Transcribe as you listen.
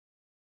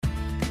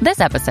This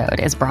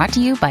episode is brought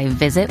to you by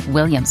Visit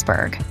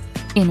Williamsburg.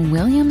 In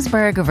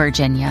Williamsburg,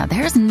 Virginia,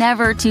 there's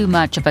never too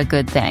much of a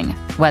good thing.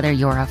 Whether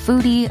you're a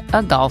foodie,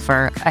 a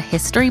golfer, a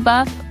history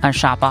buff, a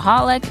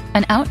shopaholic,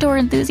 an outdoor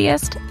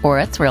enthusiast, or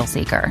a thrill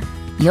seeker,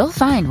 you'll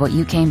find what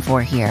you came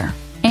for here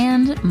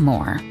and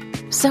more.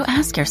 So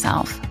ask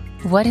yourself,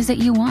 what is it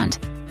you want?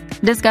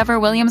 Discover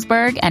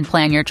Williamsburg and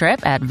plan your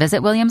trip at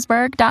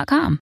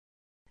visitwilliamsburg.com.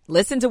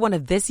 Listen to one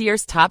of this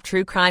year's top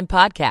true crime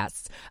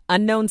podcasts.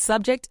 Unknown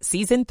Subject,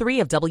 Season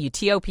 3 of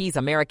WTOP's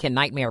American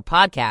Nightmare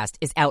podcast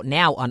is out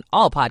now on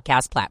all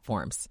podcast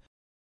platforms.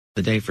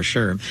 The day for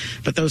sure.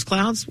 But those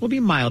clouds will be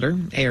milder,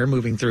 air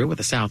moving through with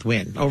a south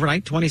wind.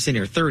 Overnight, 20s to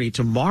near 30.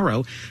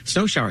 Tomorrow,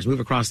 snow showers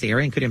move across the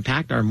area and could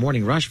impact our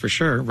morning rush for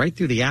sure. Right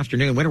through the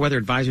afternoon, winter weather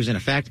advisories in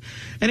effect.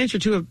 An inch or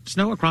two of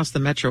snow across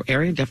the metro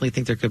area. Definitely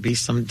think there could be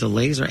some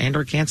delays or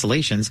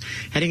cancellations.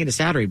 Heading into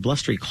Saturday,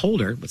 blustery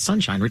colder with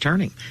sunshine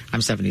returning.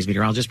 I'm 7 News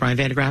meteorologist Brian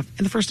Vandegraff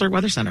in the First Alert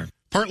Weather Center.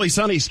 Partly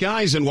sunny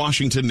skies in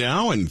Washington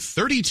now and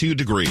 32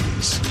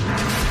 degrees.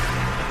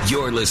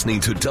 You're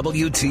listening to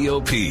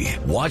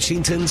WTOP,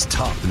 Washington's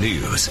top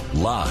news,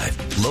 live,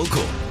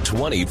 local,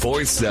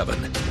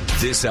 24/7.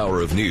 This hour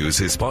of news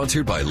is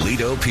sponsored by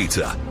Lido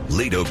Pizza.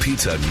 Lido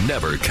Pizza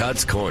never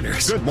cuts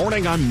corners. Good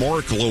morning, I'm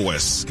Mark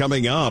Lewis.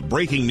 Coming up,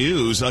 breaking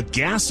news, a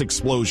gas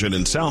explosion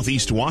in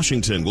southeast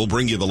Washington. We'll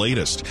bring you the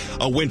latest.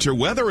 A winter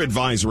weather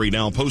advisory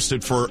now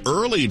posted for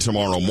early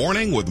tomorrow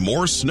morning with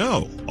more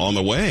snow on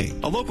the way.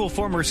 A local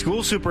former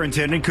school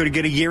superintendent could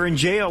get a year in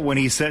jail when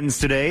he's sentenced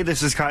today.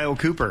 This is Kyle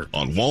Cooper.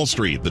 On Wall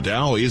Street, the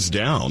Dow is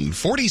down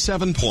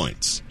 47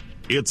 points.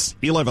 It's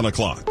 11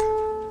 o'clock.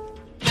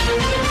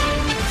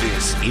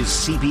 This is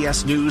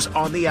CBS News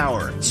on the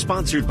Hour,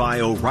 sponsored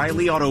by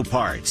O'Reilly Auto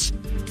Parts.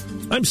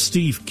 I'm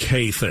Steve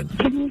Kathan.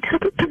 Can you tell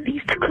the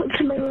police to come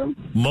to my room?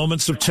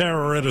 Moments of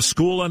terror at a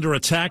school under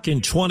attack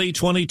in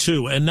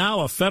 2022. And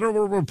now a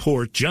federal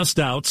report just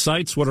out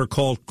cites what are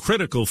called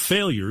critical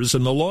failures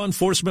in the law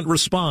enforcement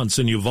response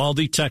in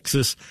Uvalde,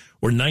 Texas,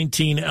 where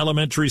 19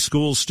 elementary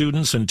school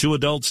students and 2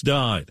 adults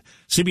died.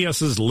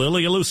 CBS's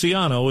Lilia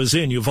Luciano is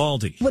in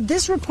Uvalde. What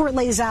this report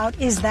lays out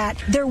is that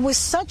there was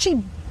such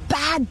a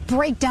bad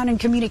breakdown in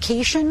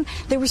communication.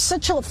 There was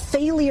such a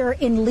failure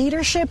in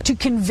leadership to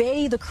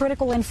convey the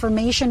critical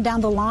information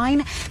down the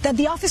line that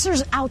the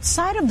officers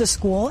outside of the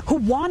school who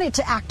wanted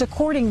to act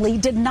accordingly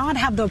did not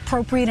have the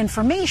appropriate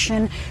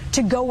information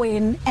to go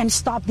in and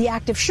stop the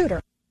active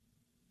shooter.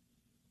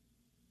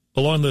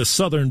 Along the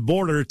southern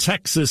border,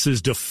 Texas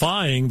is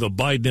defying the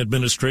Biden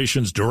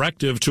administration's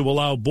directive to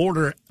allow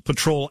Border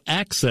Patrol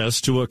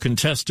access to a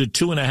contested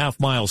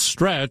 2.5-mile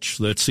stretch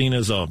that's seen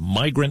as a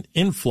migrant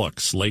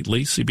influx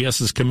lately.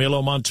 CBS's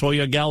Camilo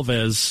Montoya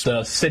Galvez.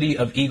 The city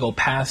of Eagle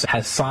Pass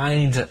has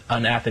signed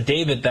an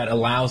affidavit that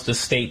allows the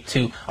state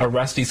to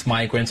arrest these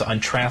migrants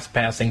on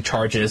trespassing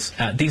charges.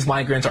 These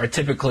migrants are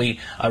typically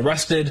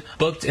arrested,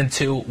 booked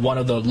into one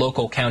of the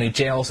local county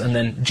jails, and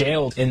then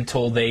jailed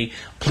until they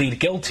plead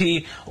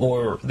guilty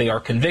or they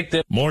are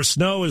convicted. More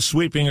snow is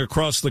sweeping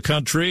across the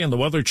country, and the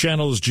Weather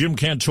Channel's Jim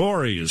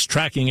Cantori is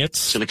tracking it.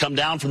 It's going to come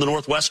down from the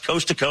northwest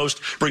coast to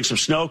coast, bring some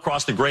snow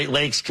across the Great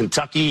Lakes,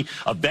 Kentucky,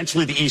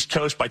 eventually the East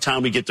Coast by the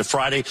time we get to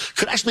Friday.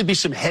 Could actually be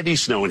some heavy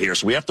snow in here,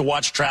 so we have to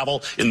watch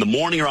travel in the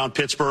morning around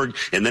Pittsburgh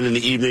and then in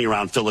the evening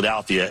around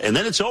Philadelphia, and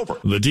then it's over.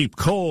 The deep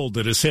cold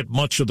that has hit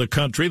much of the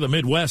country, the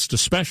Midwest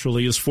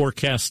especially, is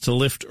forecast to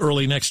lift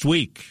early next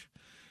week.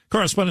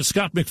 Correspondent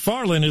Scott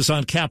McFarlane is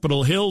on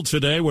Capitol Hill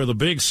today, where the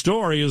big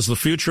story is the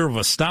future of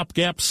a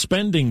stopgap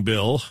spending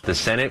bill. The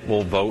Senate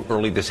will vote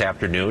early this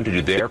afternoon to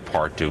do their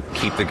part to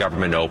keep the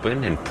government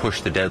open and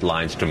push the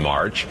deadlines to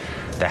March.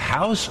 The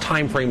House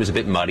timeframe is a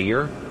bit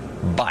muddier,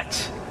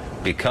 but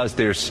because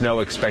there's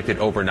snow expected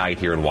overnight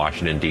here in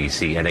Washington,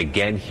 D.C., and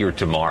again here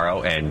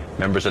tomorrow, and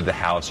members of the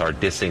House are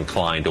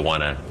disinclined to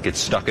want to get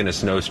stuck in a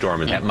snowstorm,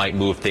 and that might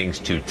move things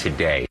to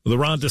today. The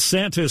Ron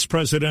DeSantis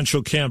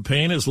presidential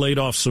campaign has laid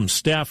off some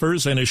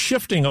staffers and is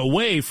shifting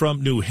away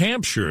from New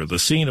Hampshire, the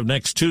scene of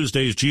next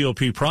Tuesday's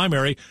GOP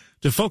primary,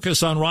 to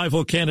focus on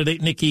rival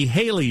candidate Nikki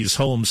Haley's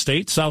home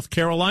state, South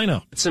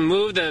Carolina. It's a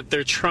move that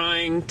they're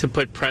trying to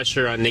put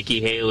pressure on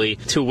Nikki Haley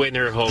to win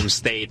her home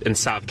state in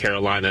South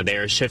Carolina. They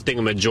are shifting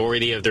a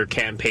majority of their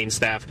campaign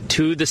staff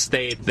to the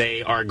state.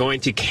 They are going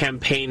to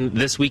campaign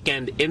this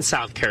weekend in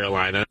South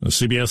Carolina.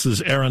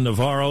 CBS's Aaron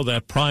Navarro,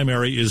 that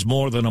primary is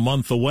more than a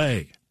month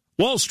away.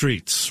 Wall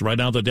Street's right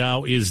now the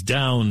Dow is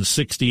down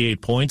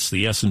 68 points,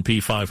 the S&P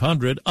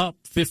 500 up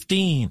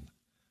 15.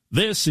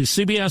 This is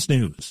CBS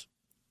News.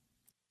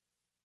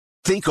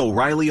 Think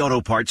O'Reilly Auto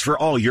Parts for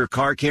all your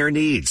car care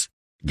needs.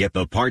 Get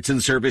the parts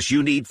and service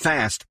you need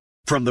fast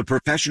from the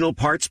professional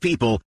parts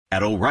people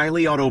at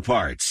O'Reilly Auto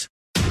Parts.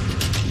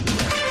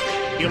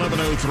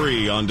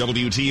 11:03 on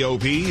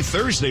WTOP,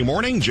 Thursday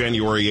morning,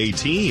 January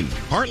 18.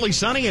 Partly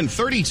sunny and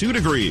 32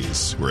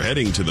 degrees. We're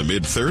heading to the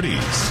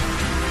mid-30s.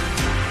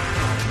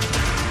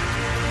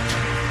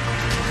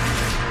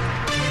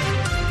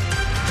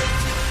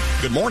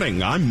 Good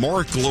morning, I'm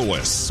Mark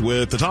Lewis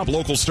with the top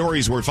local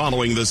stories we're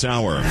following this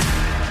hour.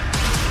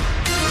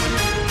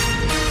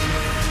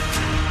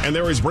 And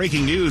there is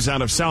breaking news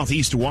out of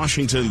southeast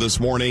Washington this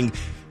morning.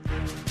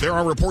 There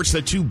are reports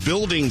that 2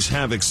 buildings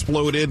have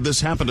exploded.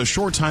 This happened a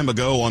short time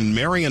ago on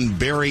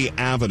Marionberry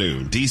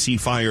Avenue. DC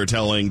Fire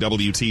telling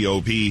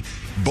WTOP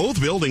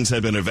both buildings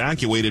had been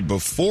evacuated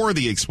before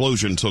the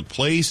explosion took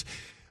place.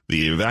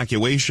 The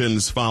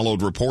evacuations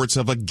followed reports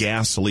of a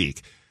gas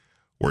leak.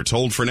 We're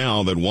told for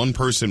now that 1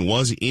 person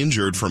was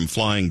injured from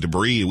flying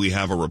debris. We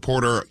have a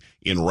reporter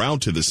en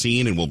route to the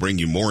scene, and we'll bring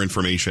you more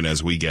information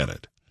as we get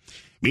it.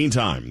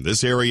 Meantime,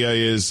 this area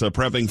is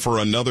prepping for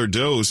another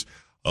dose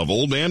of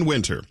Old Man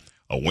Winter.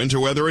 A winter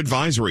weather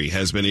advisory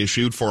has been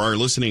issued for our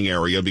listening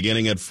area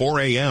beginning at 4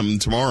 a.m.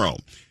 tomorrow.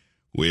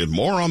 With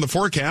more on the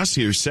forecast,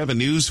 here's 7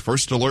 News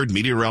First Alert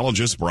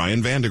meteorologist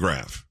Brian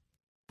Vandegraff.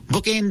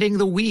 Bookending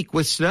the week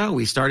with snow.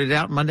 We started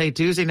out Monday,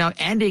 Tuesday, now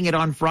ending it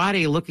on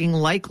Friday, looking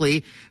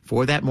likely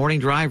for that morning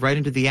drive right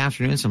into the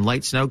afternoon. Some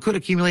light snow could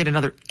accumulate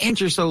another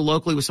inch or so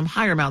locally with some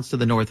higher amounts to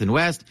the north and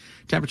west.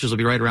 Temperatures will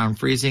be right around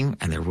freezing,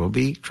 and there will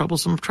be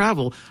troublesome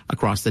travel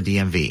across the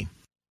DMV.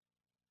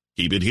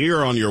 Keep it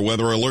here on your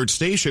Weather Alert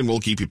station. We'll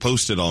keep you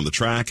posted on the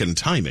track and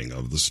timing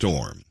of the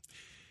storm.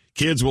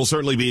 Kids will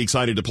certainly be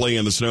excited to play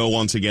in the snow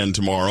once again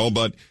tomorrow,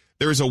 but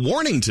there is a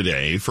warning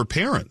today for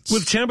parents.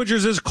 With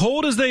temperatures as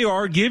cold as they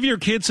are, give your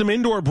kids some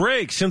indoor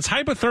breaks since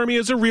hypothermia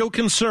is a real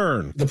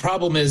concern. The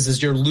problem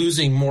is you're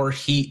losing more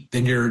heat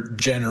than you're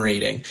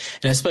generating.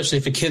 And especially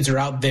if the kids are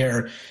out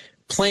there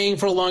playing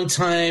for a long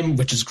time,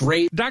 which is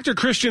great. Dr.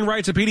 Christian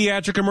Wright's a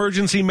pediatric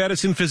emergency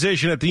medicine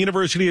physician at the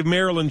University of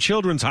Maryland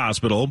Children's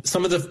Hospital.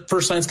 Some of the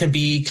first signs can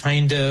be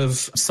kind of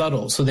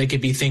subtle. So they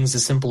could be things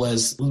as simple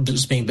as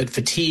just being a bit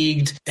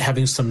fatigued,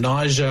 having some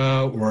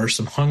nausea or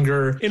some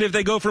hunger. And if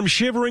they go from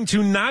shivering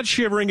to not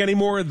shivering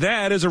anymore,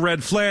 that is a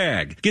red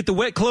flag. Get the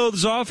wet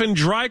clothes off and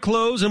dry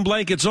clothes and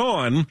blankets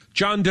on.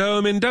 John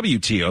Dome in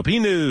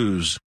WTOP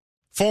News.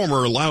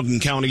 Former Loudoun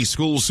County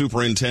School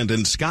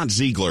Superintendent Scott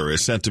Ziegler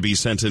is set to be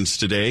sentenced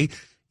today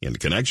in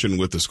connection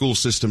with the school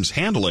system's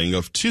handling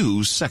of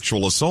 2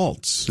 sexual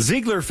assaults.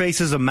 Ziegler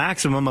faces a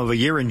maximum of a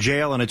year in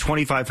jail and a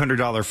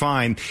 $2,500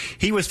 fine.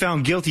 He was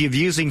found guilty of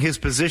using his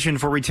position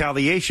for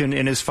retaliation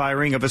in his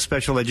firing of a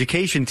special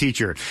education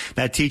teacher.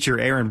 That teacher,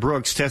 Aaron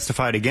Brooks,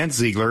 testified against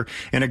Ziegler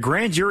in a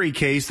grand jury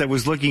case that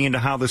was looking into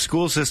how the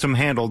school system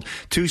handled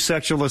 2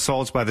 sexual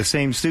assaults by the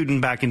same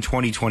student back in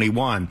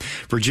 2021.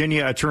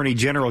 Virginia Attorney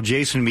General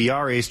Jason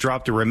Miyares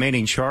dropped a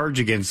remaining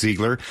charge against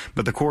Ziegler,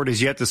 but the court is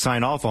yet to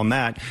sign off on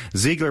that.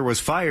 Ziegler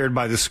was fired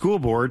by the school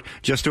board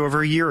just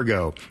over a year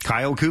ago.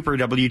 Kyle Cooper,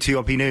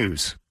 WTOP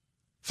News.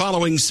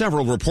 Following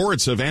several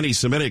reports of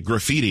anti-Semitic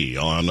graffiti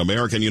on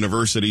American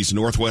University's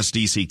Northwest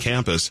D.C.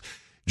 campus,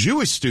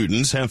 Jewish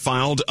students have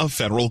filed a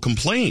federal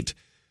complaint.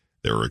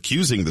 They're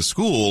accusing the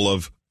school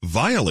of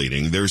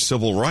violating their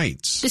civil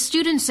rights. The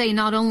students say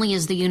not only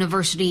is the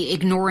university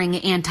ignoring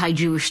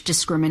anti-Jewish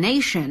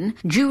discrimination,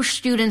 Jewish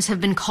students have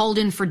been called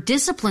in for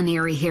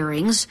disciplinary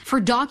hearings for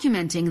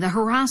documenting the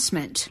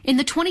harassment. In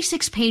the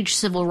 26-page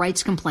civil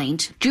rights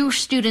complaint,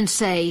 Jewish students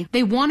say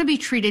they want to be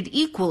treated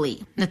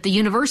equally, that the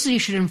university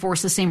should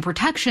enforce the same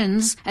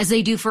protections as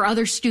they do for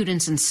other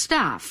students and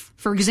staff.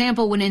 For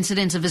example, when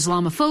incidents of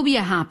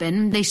Islamophobia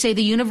happen, they say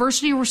the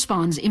university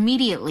responds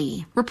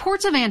immediately.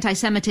 Reports of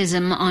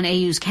anti-Semitism on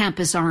AU's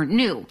campus aren't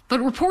new, but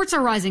reports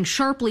are rising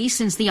sharply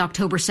since the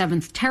October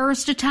 7th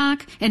terrorist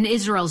attack and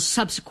Israel's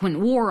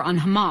subsequent war on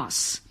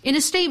Hamas. In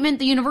a statement,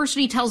 the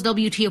university tells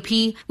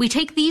WTOP, "We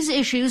take these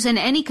issues and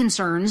any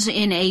concerns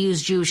in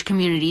AU's Jewish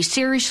community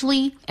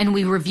seriously, and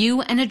we review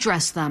and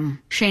address them."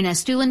 Shayna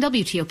Stuhlin,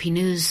 WTOP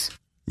News.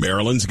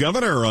 Maryland's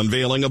governor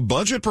unveiling a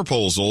budget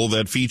proposal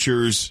that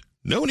features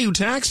no new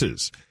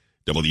taxes.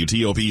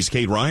 WTOP's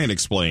Kate Ryan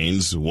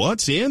explains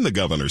what's in the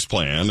governor's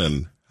plan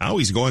and how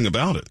he's going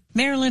about it.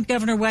 Maryland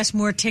Governor Wes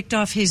Moore ticked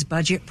off his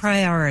budget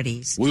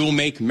priorities. We will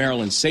make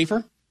Maryland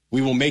safer.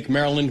 We will make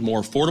Maryland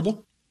more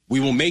affordable. We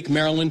will make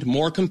Maryland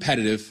more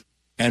competitive.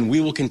 And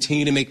we will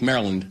continue to make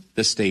Maryland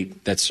the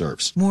state that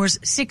serves. Moore's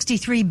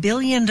 $63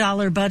 billion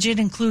budget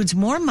includes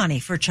more money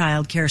for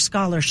child care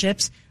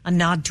scholarships, a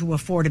nod to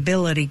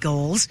affordability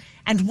goals,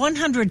 and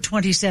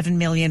 $127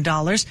 million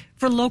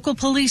for local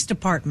police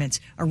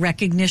departments, a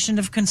recognition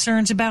of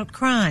concerns about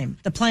crime.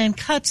 The plan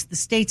cuts the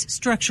state's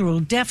structural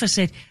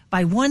deficit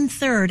by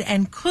 1/3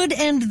 and could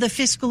end the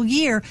fiscal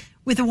year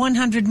with a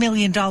 $100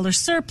 million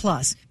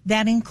surplus.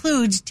 That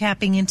includes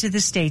tapping into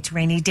the state's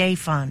rainy day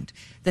fund.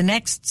 The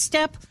next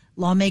step,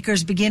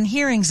 lawmakers begin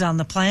hearings on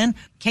the plan.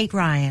 Kate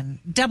Ryan,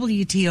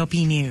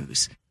 WTOP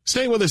News.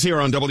 Stay with us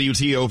here on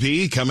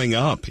WTOP. Coming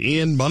up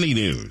in Money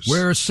News.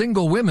 Where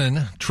single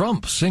women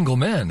trump single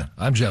men.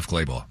 I'm Jeff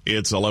Claybaugh.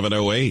 It's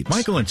 11:08.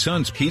 Michael &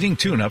 Son's heating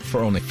tune-up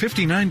for only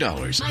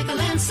 $59.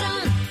 Michael &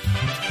 Son.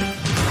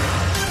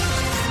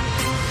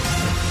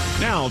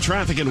 Now,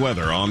 traffic and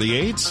weather on the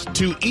 8s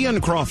to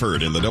Ian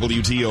Crawford in the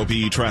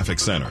WTOP Traffic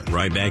Center.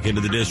 Right back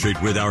into the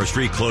district with our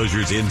street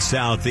closures in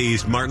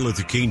Southeast. Martin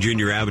Luther King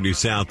Jr. Avenue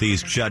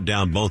Southeast shut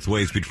down both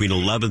ways between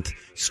 11th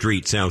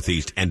Street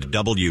Southeast and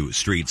W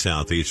Street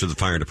Southeast for the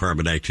fire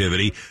department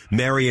activity.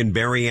 Marion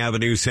Berry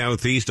Avenue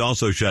Southeast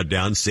also shut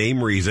down.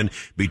 Same reason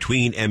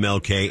between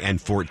MLK and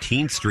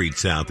 14th Street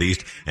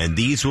Southeast. And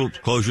these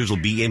closures will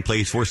be in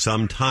place for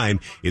some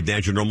time. If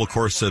that's your normal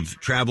course of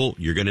travel,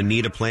 you're going to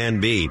need a plan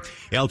B.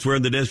 Elsewhere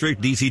in the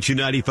district, DC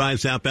 295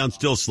 southbound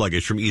still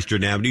sluggish from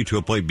Eastern Avenue to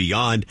a point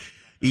beyond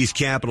East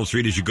Capitol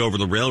Street as you go over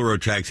the railroad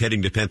tracks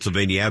heading to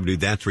Pennsylvania Avenue.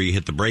 That's where you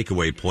hit the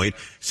breakaway point.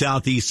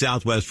 Southeast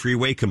Southwest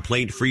Freeway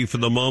complaint free for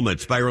the moment,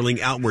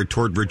 spiraling outward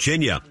toward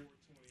Virginia.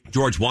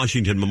 George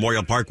Washington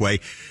Memorial Parkway.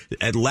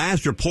 At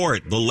last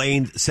report, the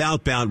lane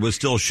southbound was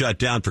still shut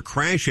down for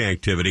crash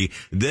activity.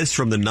 This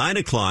from the 9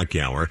 o'clock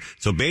hour.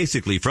 So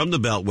basically from the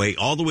Beltway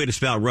all the way to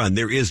Spout Run,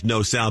 there is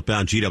no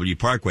southbound GW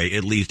Parkway.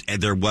 At least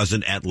there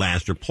wasn't at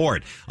last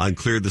report.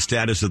 Unclear the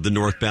status of the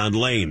northbound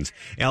lanes.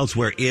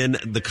 Elsewhere in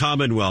the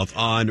Commonwealth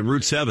on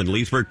Route 7,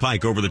 Leesburg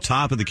Pike over the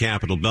top of the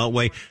Capitol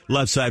Beltway.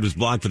 Left side was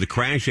blocked for the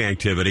crash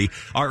activity.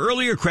 Our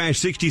earlier crash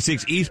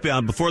 66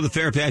 eastbound before the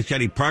Fairfax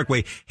County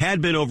Parkway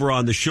had been over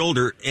on the shoulder,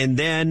 and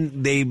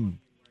then they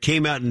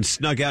came out and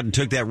snuck out and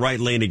took that right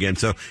lane again.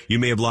 So you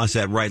may have lost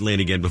that right lane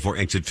again before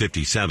exit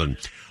 57.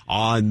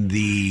 On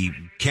the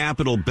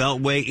Capitol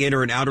Beltway,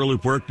 inner and outer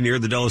loop work near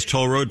the Dulles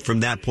Toll Road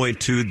from that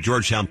point to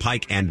Georgetown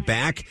Pike and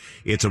back.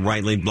 It's a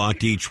right lane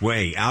blocked each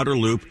way. Outer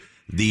loop,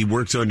 the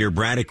work zone near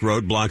Braddock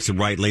Road blocks the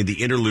right lane.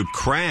 The inner loop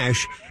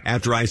crash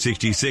after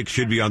I-66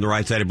 should be on the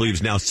right side. I believe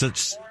is now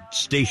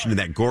station in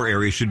that Gore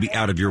area should be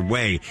out of your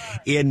way.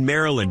 In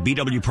Maryland,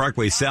 BW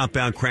Parkway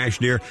southbound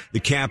crash near the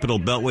Capitol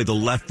Beltway. The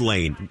left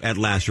lane at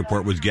last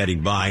report was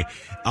getting by.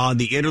 On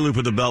the inner loop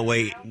of the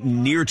Beltway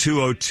near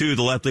 202,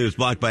 the left lane was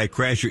blocked by a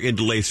crash. You're in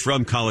delays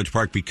from College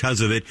Park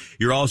because of it.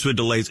 You're also in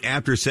delays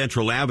after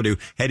Central Avenue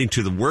heading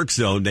to the work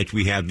zone that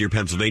we have near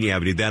Pennsylvania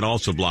Avenue. That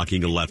also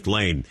blocking a left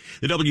lane.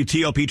 The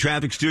WTOP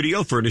traffic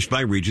studio furnished by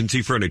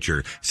Regency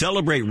Furniture.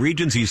 Celebrate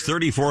Regency's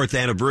 34th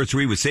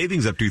anniversary with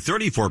savings up to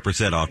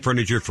 34% off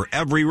furniture for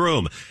every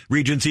room.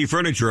 Regency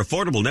Furniture,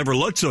 affordable, never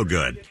looked so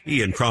good.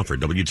 Ian Crawford,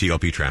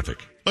 WTOP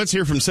Traffic. Let's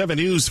hear from 7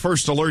 News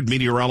First Alert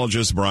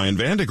meteorologist Brian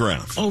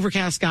Vandegraff.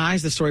 Overcast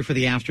skies, the story for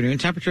the afternoon.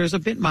 Temperatures a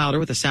bit milder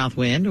with a south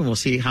wind, and we'll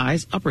see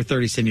highs upper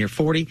 30s to near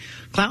 40.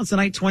 Clouds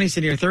tonight, 20s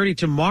to near 30.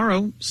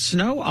 Tomorrow,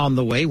 snow on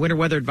the way. Winter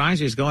weather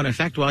advisories go into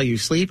effect while you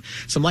sleep.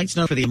 Some light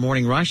snow for the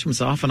morning rush.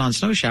 Some off and on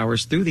snow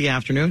showers through the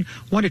afternoon.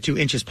 1 to 2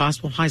 inches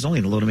possible. Highs only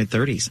in the low to mid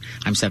 30s.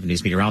 I'm 7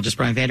 News meteorologist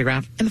Brian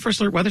Vandegraff in the First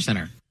Alert Weather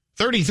Center.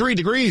 33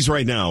 degrees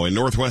right now in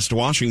Northwest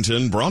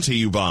Washington, brought to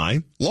you by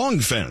Long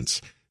Fence.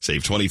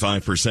 Save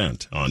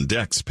 25% on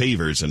decks,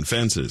 pavers, and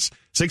fences.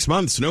 6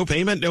 months, no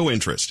payment, no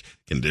interest.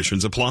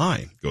 Conditions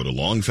apply. Go to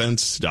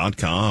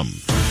longfence.com.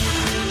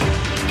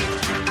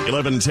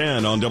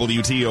 11:10 on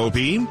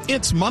WTOP.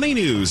 It's Money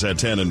News at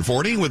 10 and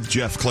 40 with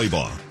Jeff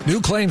Claybaugh.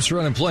 New claims for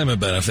unemployment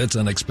benefits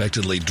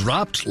unexpectedly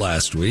dropped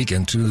last week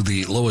and to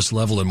the lowest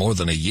level in more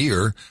than a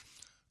year.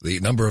 The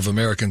number of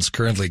Americans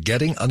currently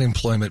getting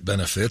unemployment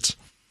benefits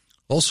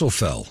also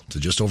fell to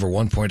just over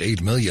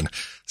 1.8 million.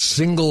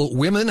 Single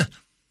women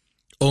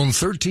own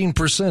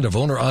 13% of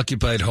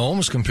owner-occupied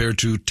homes compared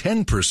to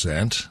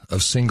 10%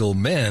 of single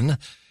men.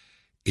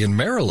 In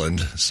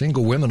Maryland,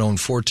 single women own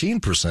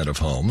 14% of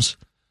homes,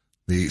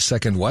 the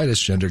second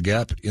widest gender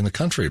gap in the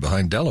country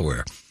behind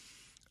Delaware.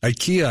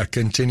 IKEA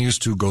continues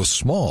to go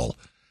small.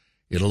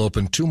 It'll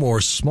open 2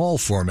 more small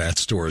format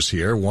stores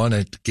here, one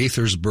at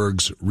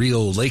Gaithersburg's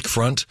Rio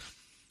Lakefront,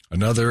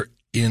 another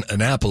in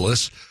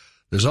Annapolis.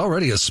 There's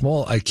already a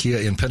small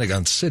IKEA in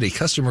Pentagon City.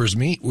 Customers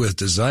meet with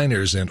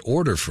designers and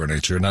order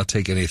furniture, not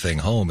take anything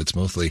home. It's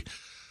mostly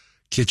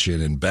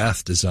kitchen and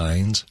bath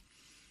designs.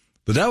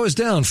 The Dow is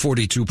down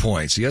 42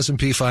 points. The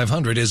S&P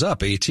 500 is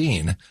up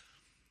 18.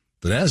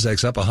 The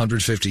Nasdaq's up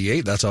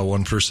 158. That's a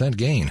 1%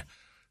 gain.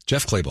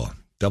 Jeff Claybaugh,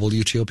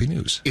 WTOP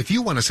News. If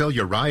you want to sell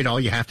your ride, all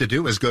you have to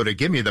do is go to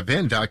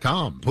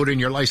GimmeTheVIN.com. Put in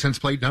your license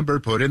plate number,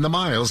 put in the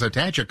miles,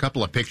 attach a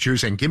couple of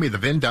pictures, and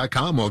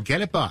GimmeTheVIN.com will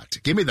get it bought.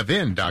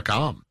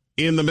 GimmeTheVIN.com.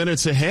 In the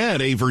minutes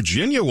ahead, a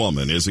Virginia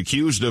woman is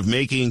accused of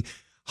making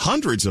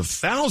hundreds of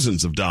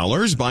thousands of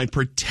dollars by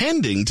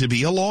pretending to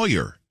be a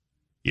lawyer.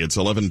 It's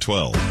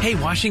 11:12. Hey,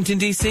 Washington,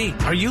 D.C.,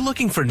 are you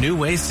looking for new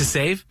ways to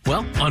save?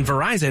 Well, on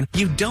Verizon,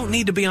 you don't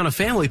need to be on a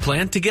family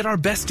plan to get our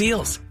best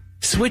deals.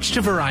 Switch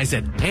to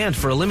Verizon, and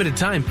for a limited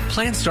time,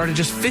 plans start at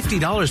just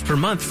 $50 per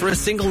month for a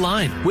single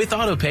line with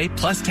autopay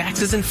plus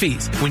taxes and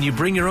fees when you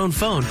bring your own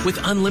phone with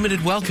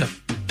unlimited welcome.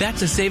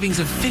 That's a savings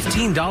of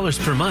 $15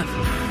 per month.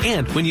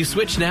 And when you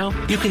switch now,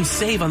 you can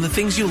save on the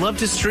things you love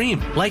to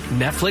stream, like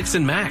Netflix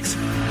and Max.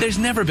 There's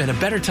never been a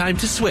better time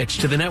to switch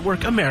to the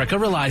network America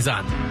relies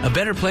on. A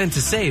better plan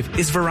to save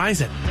is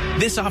Verizon.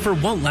 This offer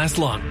won't last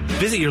long.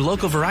 Visit your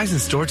local Verizon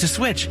store to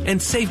switch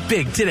and save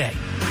big today.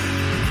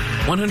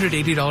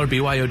 $180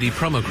 BYOD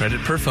promo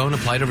credit per phone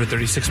applied over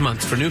 36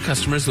 months for new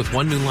customers with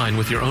one new line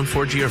with your own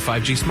 4G or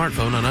 5G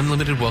smartphone on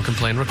unlimited welcome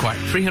plan required.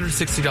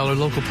 $360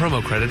 local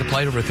promo credit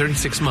applied over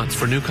 36 months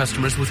for new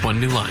customers with one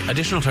new line.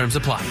 Additional terms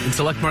apply. In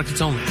select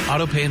markets only.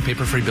 Auto pay and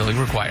paper-free billing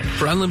required.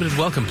 For unlimited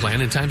welcome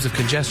plan in times of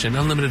congestion,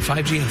 unlimited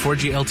 5G and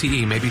 4G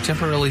LTE may be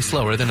temporarily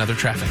slower than other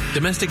traffic.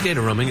 Domestic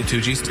data roaming at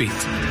 2G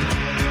speeds.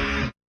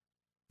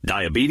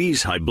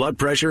 Diabetes, high blood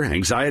pressure,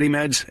 anxiety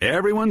meds,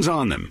 everyone's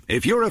on them.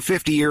 If you're a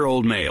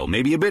 50-year-old male,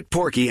 maybe a bit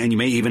porky, and you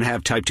may even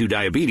have type 2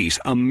 diabetes,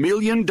 $1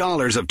 million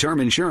of term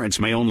insurance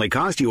may only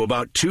cost you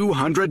about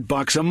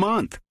 $200 a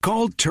month.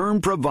 Call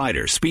Term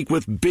Provider. Speak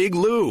with Big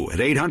Lou at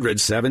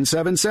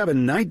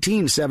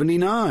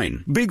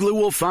 800-777-1979. Big Lou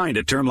will find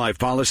a term life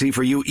policy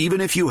for you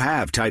even if you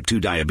have type 2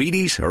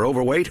 diabetes, are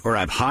overweight, or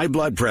have high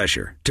blood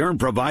pressure. Term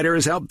Provider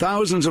has helped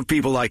thousands of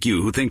people like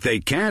you who think they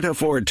can't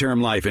afford term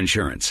life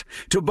insurance.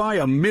 To buy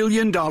 $1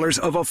 million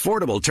of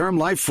affordable term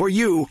life for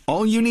you,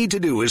 all you need to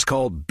do is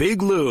call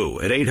Big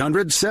Lou at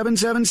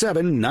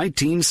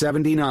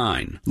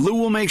 800-777-1979. Lou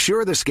will make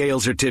sure the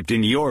scales are tipped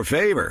in your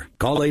favor.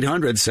 Call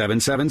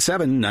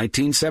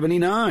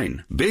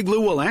 800-777-1979. Big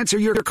Lou will answer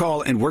your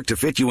call and work to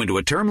fit you into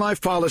a term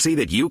life policy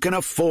that you can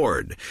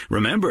afford.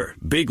 Remember,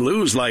 Big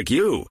Lou's like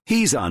you.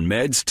 He's on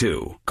meds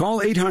too.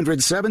 Call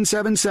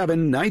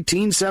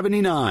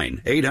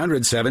 800-777-1979.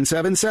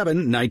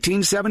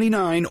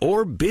 800-777-1979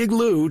 or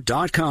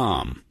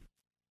biglou.com.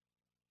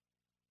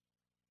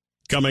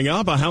 Coming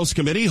up, a House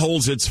committee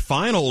holds its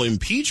final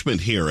impeachment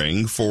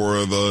hearing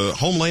for the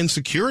Homeland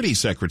Security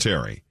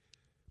Secretary.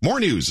 More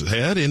news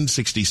ahead in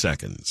 60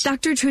 seconds.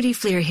 Dr. Trudy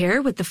Fleer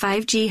here with the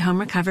 5G Home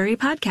Recovery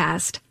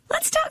Podcast.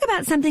 Let's talk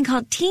about something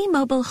called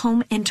T-Mobile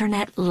Home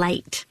Internet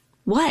Lite.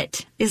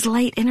 What is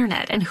light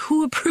internet and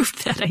who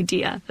approved that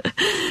idea?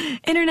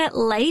 Internet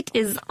Lite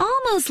is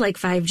almost like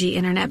 5G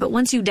internet, but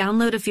once you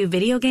download a few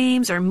video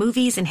games or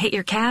movies and hit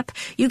your cap,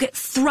 you get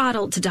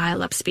throttled to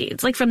dial-up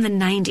speeds, like from the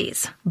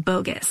 90s.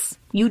 Bogus.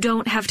 You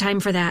don't have time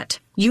for that.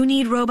 You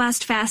need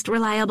robust, fast,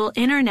 reliable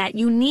internet.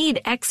 You need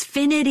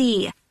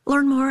Xfinity.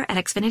 Learn more at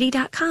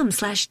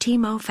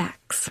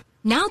xfinity.com/TMOFax.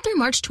 Now through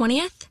March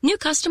 20th, new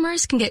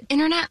customers can get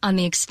internet on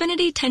the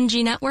Xfinity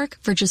 10G network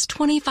for just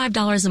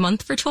 $25 a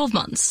month for 12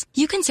 months.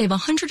 You can save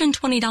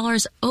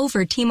 $120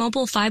 over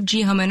T-Mobile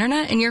 5G home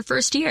internet in your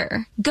first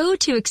year. Go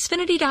to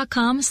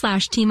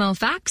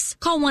xfinity.com/TMOFax,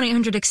 call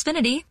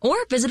 1-800-XFINITY,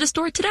 or visit a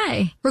store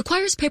today.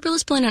 Requires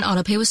paperless plan and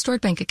autopay with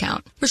stored bank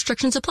account.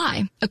 Restrictions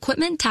apply.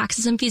 Equipment,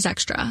 taxes, and fees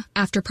extra.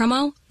 After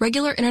promo,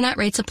 regular internet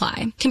rates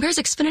apply. Compares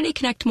Xfinity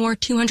Connect More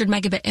 200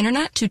 megabit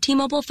internet to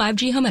T-Mobile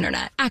 5G home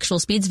internet. Actual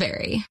speeds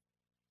vary.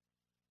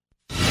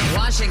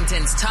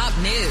 Washington's top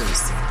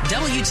news,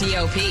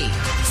 WTOP.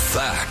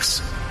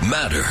 Facts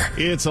matter.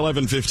 It's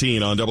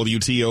 11:15 on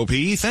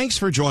WTOP. Thanks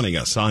for joining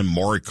us. I'm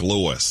Mark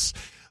Lewis.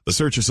 The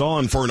search is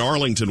on for an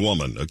Arlington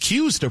woman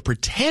accused of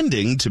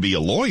pretending to be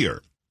a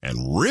lawyer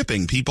and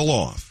ripping people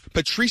off.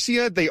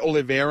 Patricia de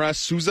Oliveira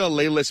Souza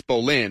Leilis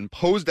Bolin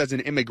posed as an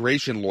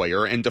immigration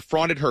lawyer and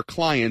defrauded her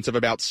clients of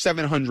about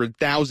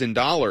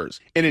 $700,000.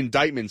 An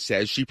indictment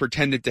says she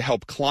pretended to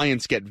help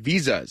clients get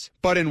visas.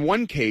 But in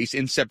one case,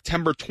 in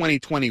September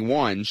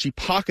 2021, she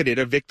pocketed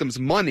a victim's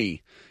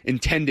money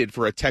intended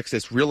for a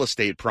Texas real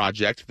estate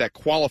project that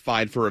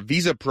qualified for a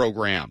visa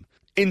program.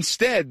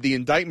 Instead, the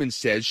indictment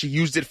says she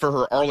used it for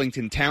her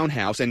Arlington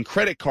townhouse and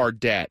credit card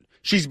debt.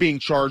 She's being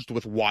charged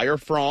with wire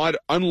fraud,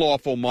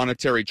 unlawful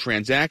monetary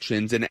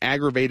transactions, and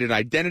aggravated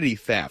identity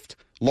theft.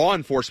 Law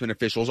enforcement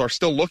officials are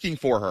still looking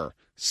for her.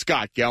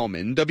 Scott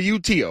Gelman,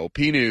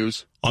 WTOP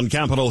News. On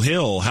Capitol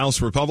Hill, House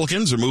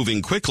Republicans are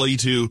moving quickly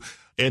to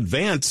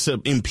advance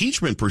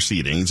impeachment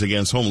proceedings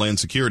against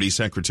Homeland Security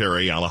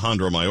Secretary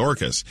Alejandro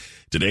Mayorkas.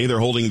 Today, they're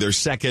holding their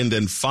second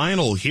and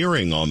final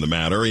hearing on the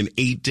matter in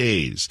 8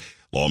 days.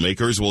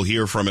 Lawmakers will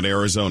hear from an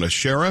Arizona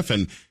sheriff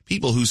and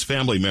people whose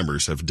family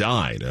members have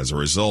died as a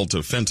result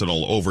of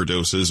fentanyl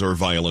overdoses or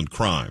violent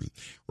crime.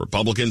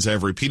 Republicans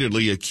have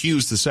repeatedly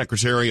accused the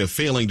secretary of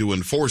failing to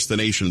enforce the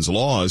nation's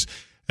laws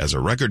as a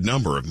record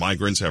number of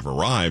migrants have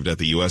arrived at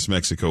the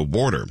U.S.-Mexico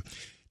border.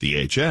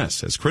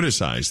 DHS has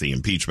criticized the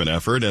impeachment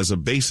effort as a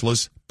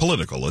baseless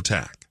political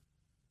attack.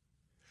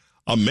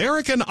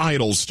 American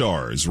Idol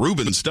stars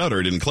Ruben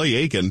Studdard and Clay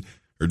Aiken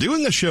are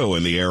doing a show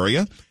in the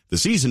area. The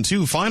season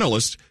 2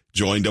 finalists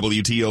join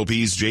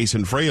WTOP's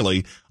Jason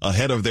Fraley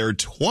ahead of their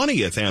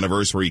 20th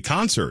anniversary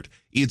concert.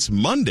 It's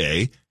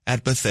Monday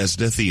at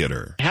Bethesda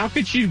Theater. How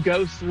could you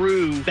go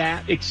through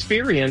that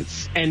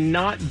experience and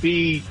not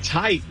be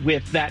tight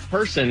with that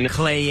person?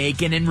 Clay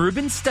Aiken and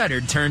Ruben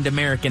Studdard turned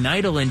American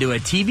Idol into a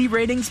TV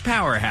ratings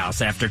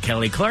powerhouse after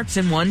Kelly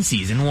Clarkson won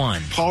season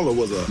 1. Paula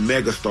was a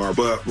megastar,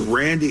 but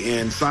Randy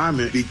and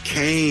Simon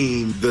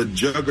became the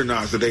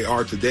juggernauts that they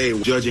are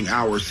today, judging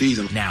our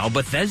season. Now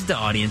Bethesda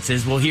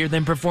audiences will hear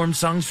them perform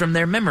songs from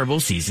their memorable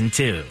season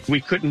 2.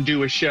 We couldn't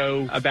do a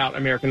show about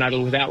American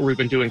Idol without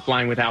Ruben doing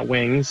Flying Without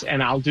Wings,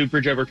 and I'll do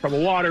Bridge Over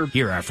Troubled Water.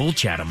 Hear our full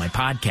chat on my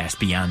podcast,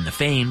 Beyond the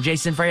Fame.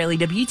 Jason Fraley,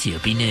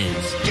 WTOP News.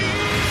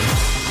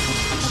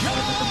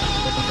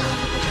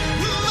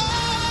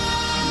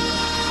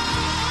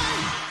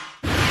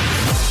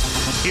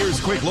 Here's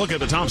a quick look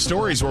at the top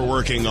stories we're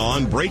working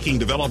on. Breaking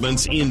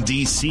developments in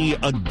D.C.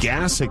 A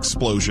gas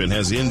explosion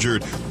has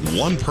injured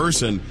one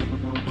person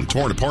and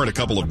torn apart a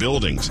couple of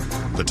buildings.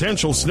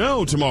 Potential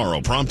snow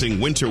tomorrow, prompting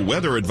winter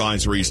weather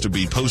advisories to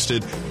be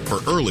posted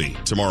for early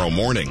tomorrow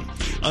morning.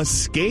 A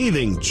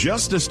scathing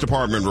Justice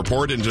Department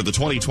report into the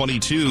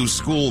 2022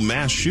 school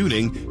mass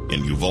shooting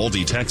in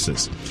Uvalde,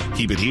 Texas.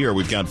 Keep it here.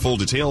 We've got full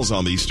details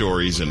on these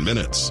stories in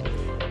minutes.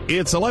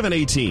 It's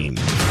 11:18.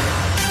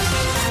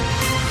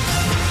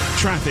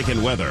 Traffic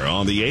and weather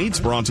on the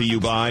 8s, brought to you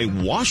by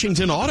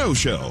Washington Auto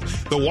Show.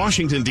 The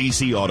Washington,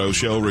 D.C. Auto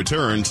Show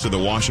returns to the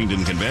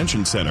Washington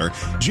Convention Center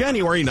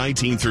January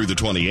 19th through the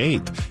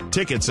 28th.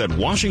 Tickets at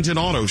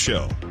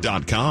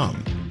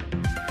WashingtonAutoShow.com.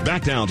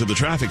 Back down to the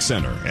traffic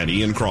center and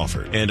Ian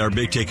Crawford. And our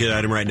big ticket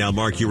item right now,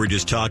 Mark, you were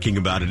just talking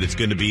about it. It's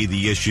going to be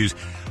the issues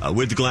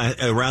with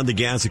the around the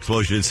gas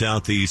explosion in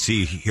Southeast.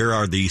 See, here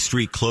are the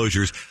street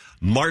closures.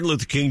 Martin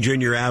Luther King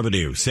Jr.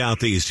 Avenue,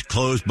 Southeast,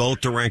 closed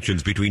both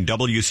directions between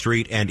W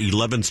Street and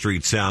 11th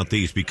Street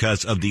Southeast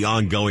because of the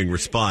ongoing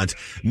response.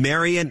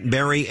 Marion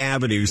Barry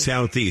Avenue,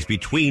 Southeast,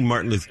 between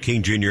Martin Luther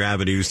King Jr.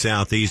 Avenue,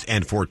 Southeast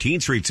and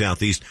 14th Street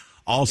Southeast,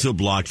 also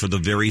blocked for the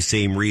very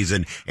same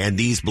reason, and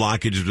these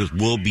blockages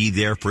will be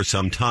there for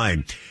some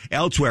time.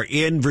 Elsewhere,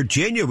 in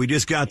Virginia, we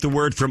just got the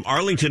word from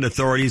Arlington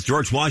authorities,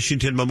 George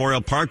Washington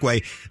Memorial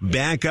Parkway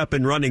back up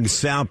and running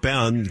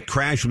southbound.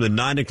 Crash from the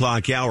 9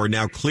 o'clock hour,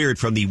 now cleared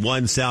from the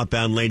one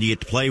southbound lane you get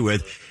to play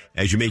with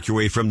as you make your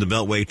way from the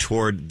Beltway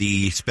toward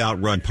the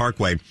Spout Run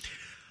Parkway.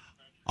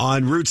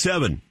 On Route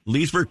 7,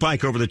 Leesburg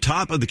Pike over the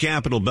top of the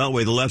Capitol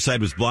Beltway, the left side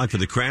was blocked for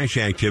the crash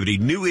activity.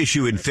 New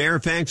issue in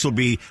Fairfax will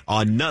be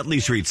on Nutley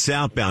Street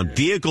southbound.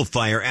 Vehicle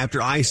fire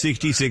after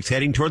I-66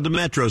 heading toward the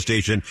metro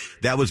station.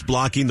 That was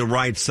blocking the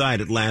right side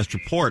at last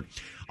report.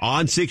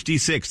 On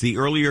 66, the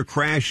earlier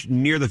crash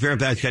near the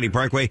Fairfax County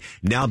Parkway,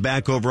 now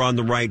back over on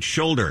the right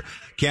shoulder.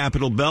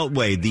 Capitol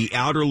Beltway, the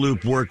outer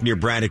loop work near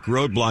Braddock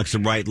Road blocks the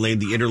right lane.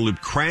 The inner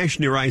loop crash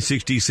near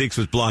I-66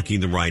 was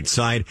blocking the right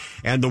side.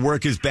 And the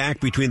work is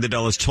back between the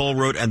Dulles Toll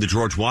Road and the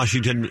George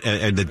Washington,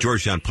 and the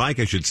Georgetown Pike,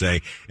 I should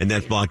say, and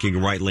that's blocking a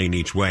right lane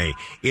each way.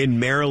 In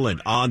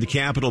Maryland, on the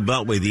Capitol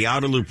Beltway, the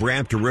outer loop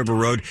ramp to River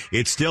Road,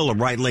 it's still a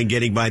right lane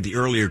getting by the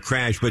earlier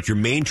crash, but your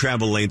main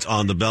travel lanes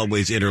on the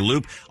Beltway's inner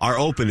loop are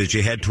open as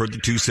you head toward the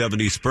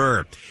 270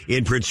 spur.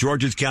 In Prince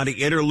George's County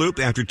inner loop,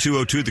 after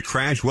 202, the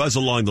crash was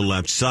along the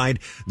left side.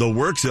 The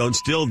work zone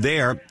still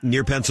there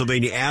near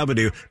Pennsylvania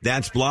Avenue.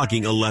 That's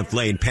blocking a left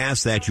lane.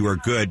 Past that, you are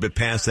good, but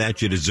past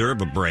that, you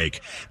deserve a break.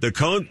 Check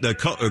that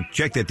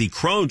the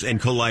Crohn's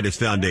and Colitis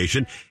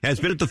Foundation has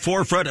been at the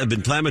forefront of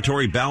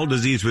inflammatory bowel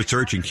disease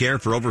research and care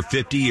for over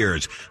 50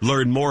 years.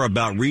 Learn more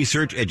about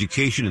research,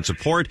 education, and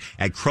support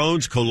at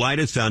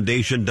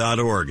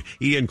Crohn'sColitisFoundation.org.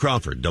 Ian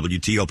Crawford,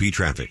 WTOP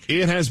Traffic.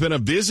 It has been a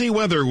busy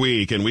weather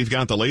week, and we've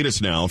got the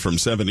latest now from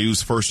 7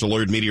 News First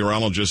Alert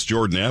meteorologist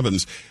Jordan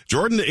Evans.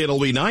 Jordan, it'll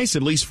be nice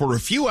at least for a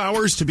few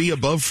hours to be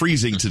above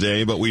freezing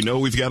today, but we know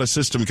we've got a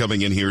system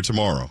coming in here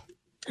tomorrow.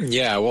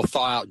 Yeah, we'll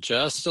thaw out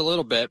just a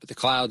little bit, but the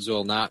clouds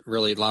will not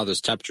really allow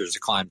those temperatures to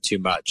climb too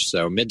much.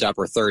 So mid to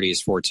upper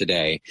 30s for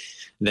today.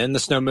 Then the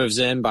snow moves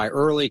in by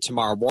early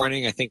tomorrow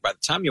morning. I think by the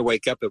time you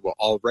wake up, it will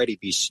already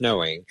be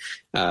snowing,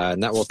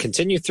 and that will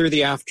continue through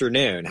the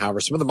afternoon. However,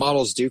 some of the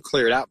models do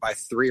clear it out by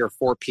 3 or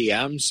 4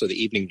 p.m., so the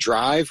evening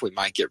drive, we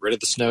might get rid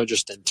of the snow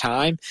just in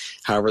time.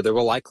 However, there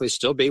will likely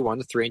still be 1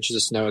 to 3 inches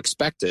of snow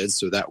expected,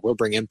 so that will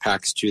bring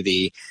impacts to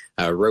the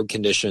road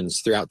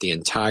conditions throughout the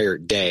entire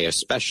day,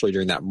 especially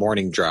during that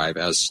morning drive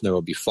as snow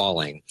will be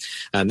falling.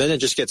 And then it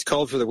just gets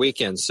cold for the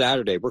weekend.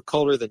 Saturday, we're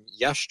colder than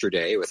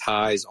yesterday with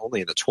highs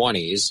only in the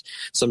 20s.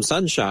 Some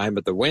sunshine,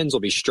 but the winds will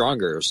be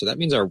stronger. So that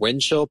means our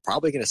wind chill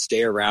probably going to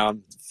stay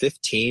around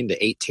 15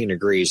 to 18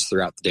 degrees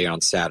throughout the day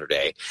on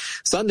Saturday.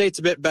 Sunday, it's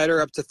a bit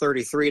better, up to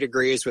 33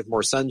 degrees with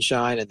more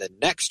sunshine. And then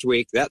next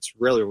week, that's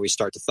really when we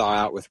start to thaw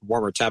out with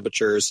warmer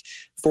temperatures,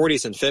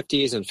 40s and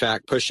 50s, in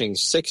fact, pushing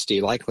 60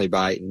 likely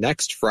by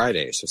next Friday.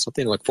 So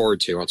something to look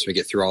forward to once we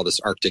get through all this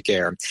Arctic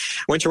air.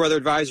 Winter weather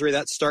advisory,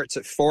 that starts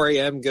at 4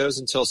 a.m., goes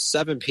until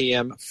 7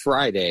 p.m.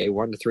 Friday.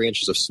 1 to 3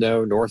 inches of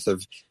snow north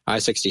of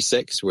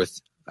I-66 with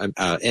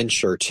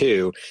inch or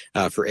two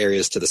for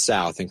areas to the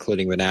south,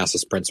 including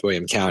Manassas, Prince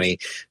William County,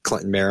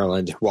 Clinton,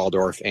 Maryland,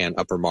 Waldorf, and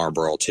Upper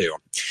Marlboro, too.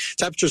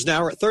 Temperatures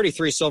now are at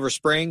 33 Silver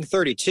Spring,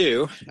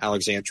 32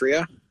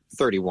 Alexandria,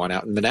 31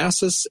 out in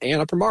Manassas,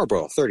 and Upper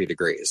Marlboro, 30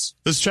 degrees.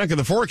 This check of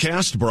the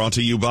forecast brought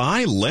to you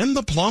by Len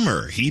the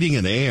Plumber, Heating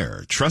and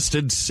Air,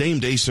 trusted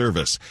same-day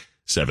service,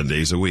 7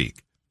 days a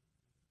week.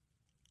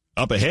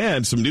 Up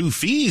ahead, some new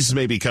fees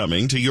may be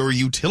coming to your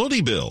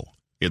utility bill.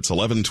 It's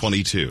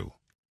 11:22.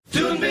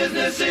 Doing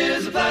business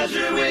is a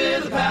pleasure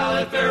with a pal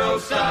at Fair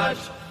Oaks Dodge.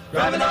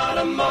 Drive an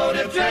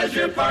automotive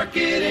treasure, park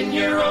it in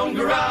your own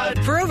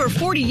garage. For over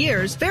 40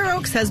 years, Fair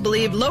Oaks has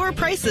believed lower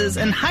prices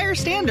and higher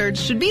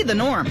standards should be the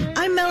norm.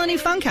 I'm Melanie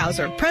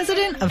Funkhauser,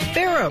 president of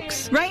Fair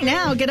Oaks. Right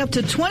now, get up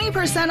to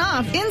 20%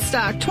 off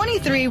in-stock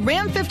 23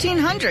 Ram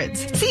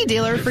 1500s. See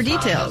dealer for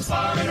details.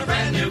 In a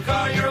brand new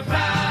car, you're a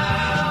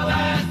pal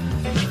at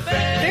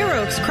Fair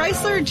Oaks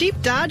Chrysler Chrysler,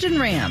 Jeep, Dodge, and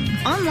Ram.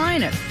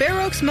 Online at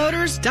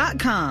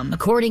fairoaksmotors.com.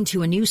 According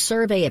to a new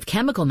survey of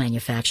chemical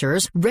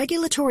manufacturers,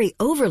 regulatory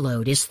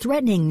overload is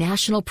threatening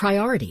national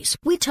priorities.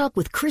 We talk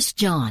with Chris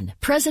John,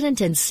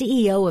 President and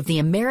CEO of the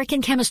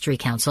American Chemistry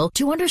Council,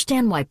 to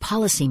understand why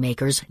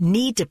policymakers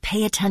need to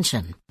pay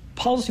attention.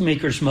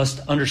 Policymakers must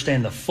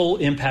understand the full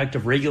impact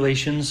of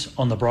regulations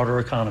on the broader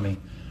economy.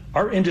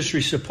 Our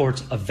industry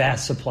supports a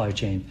vast supply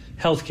chain.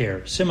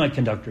 Healthcare,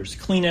 semiconductors,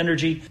 clean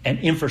energy, and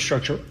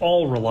infrastructure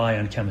all rely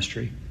on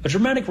chemistry. A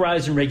dramatic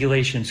rise in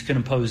regulations could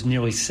impose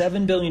nearly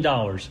 $7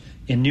 billion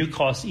in new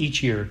costs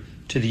each year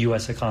to the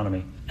U.S.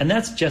 economy. And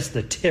that's just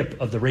the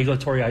tip of the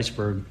regulatory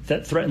iceberg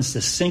that threatens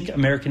to sink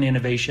American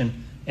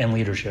innovation and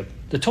leadership.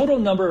 The total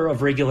number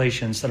of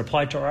regulations that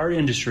apply to our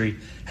industry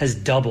has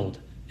doubled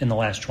in the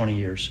last 20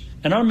 years.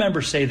 And our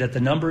members say that the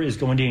number is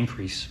going to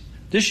increase.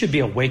 This should be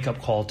a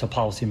wake-up call to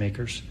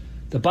policymakers.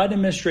 The Biden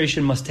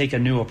administration must take a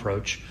new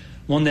approach,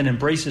 one that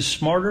embraces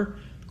smarter,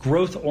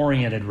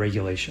 growth-oriented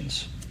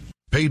regulations.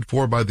 Paid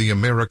for by the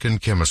American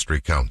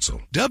Chemistry Council.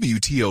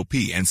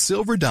 WTOP and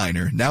Silver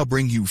Diner now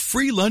bring you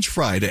Free Lunch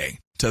Friday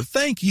to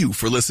thank you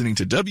for listening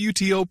to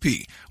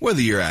WTOP,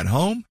 whether you're at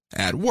home,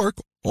 at work,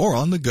 or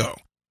on the go.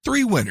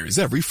 3 winners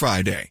every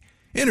Friday.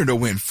 Enter to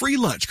win free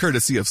lunch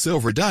courtesy of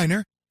Silver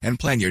Diner and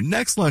plan your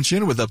next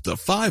luncheon with up to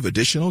 5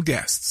 additional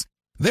guests.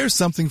 There's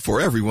something for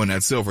everyone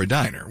at Silver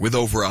Diner with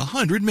over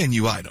 100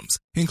 menu items,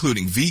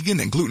 including vegan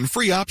and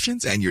gluten-free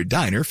options and your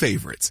diner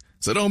favorites.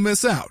 So don't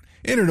miss out.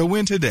 Enter to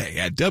win today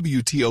at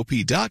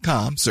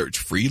WTOP.com. Search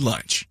free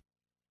lunch.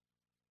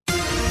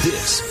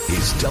 This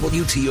is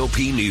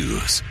WTOP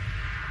News.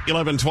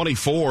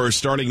 11/24,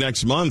 starting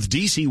next month,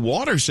 DC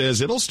Water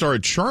says it'll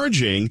start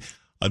charging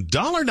a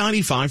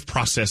 $1.95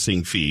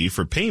 processing fee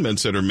for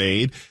payments that are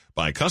made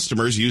by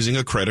customers using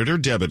a credit or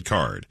debit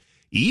card.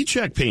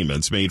 E-check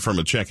payments made from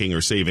a checking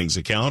or savings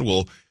account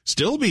will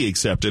still be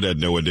accepted at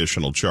no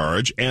additional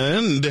charge.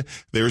 And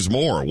there's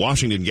more.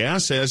 Washington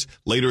Gas says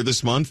later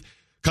this month,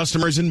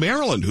 customers in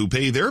Maryland who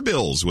pay their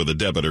bills with a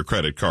debit or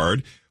credit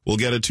card will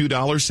get a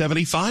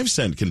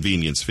 $2.75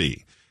 convenience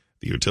fee.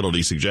 The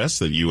utility suggests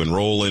that you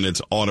enroll in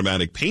its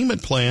automatic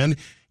payment plan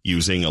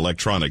using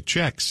electronic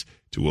checks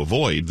to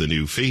avoid the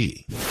new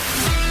fee.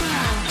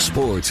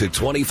 Sports at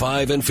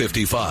 25 and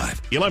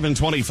 55.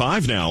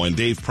 11:25 now, and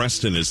Dave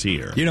Preston is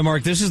here. You know,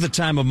 Mark, this is the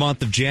time of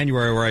month of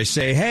January where I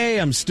say, hey,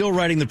 I'm still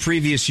writing the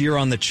previous year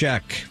on the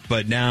check.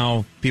 But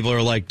now people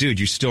are like, dude,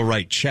 you still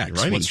write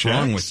checks. What's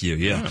wrong with you?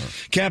 Yeah.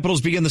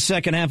 Capitals begin the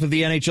second half of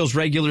the NHL's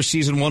regular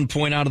season 1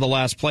 point out of the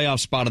last playoff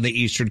spot in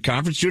the Eastern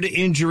Conference. Due to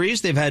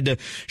injuries, they've had to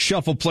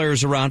shuffle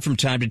players around from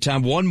time to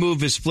time. One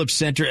move is flip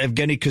center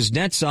Evgeny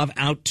Kuznetsov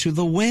out to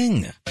the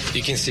wing.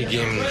 You can see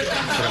game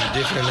from a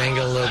different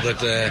angle,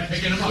 but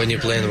when you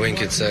play in the wing,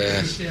 it's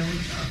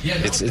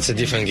a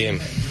different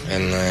game.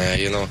 And,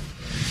 you know,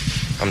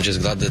 I'm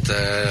just glad that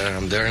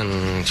I'm there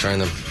and trying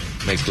to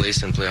make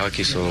plays and play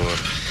hockey. So,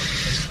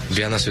 to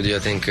be honest with you, I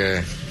think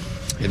it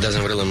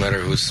doesn't really matter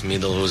who's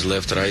middle, who's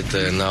left, right.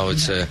 Now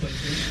it's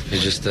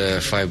just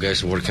 5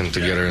 guys working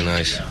together on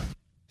ice.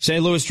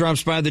 St. Louis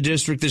drops by the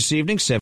District this evening.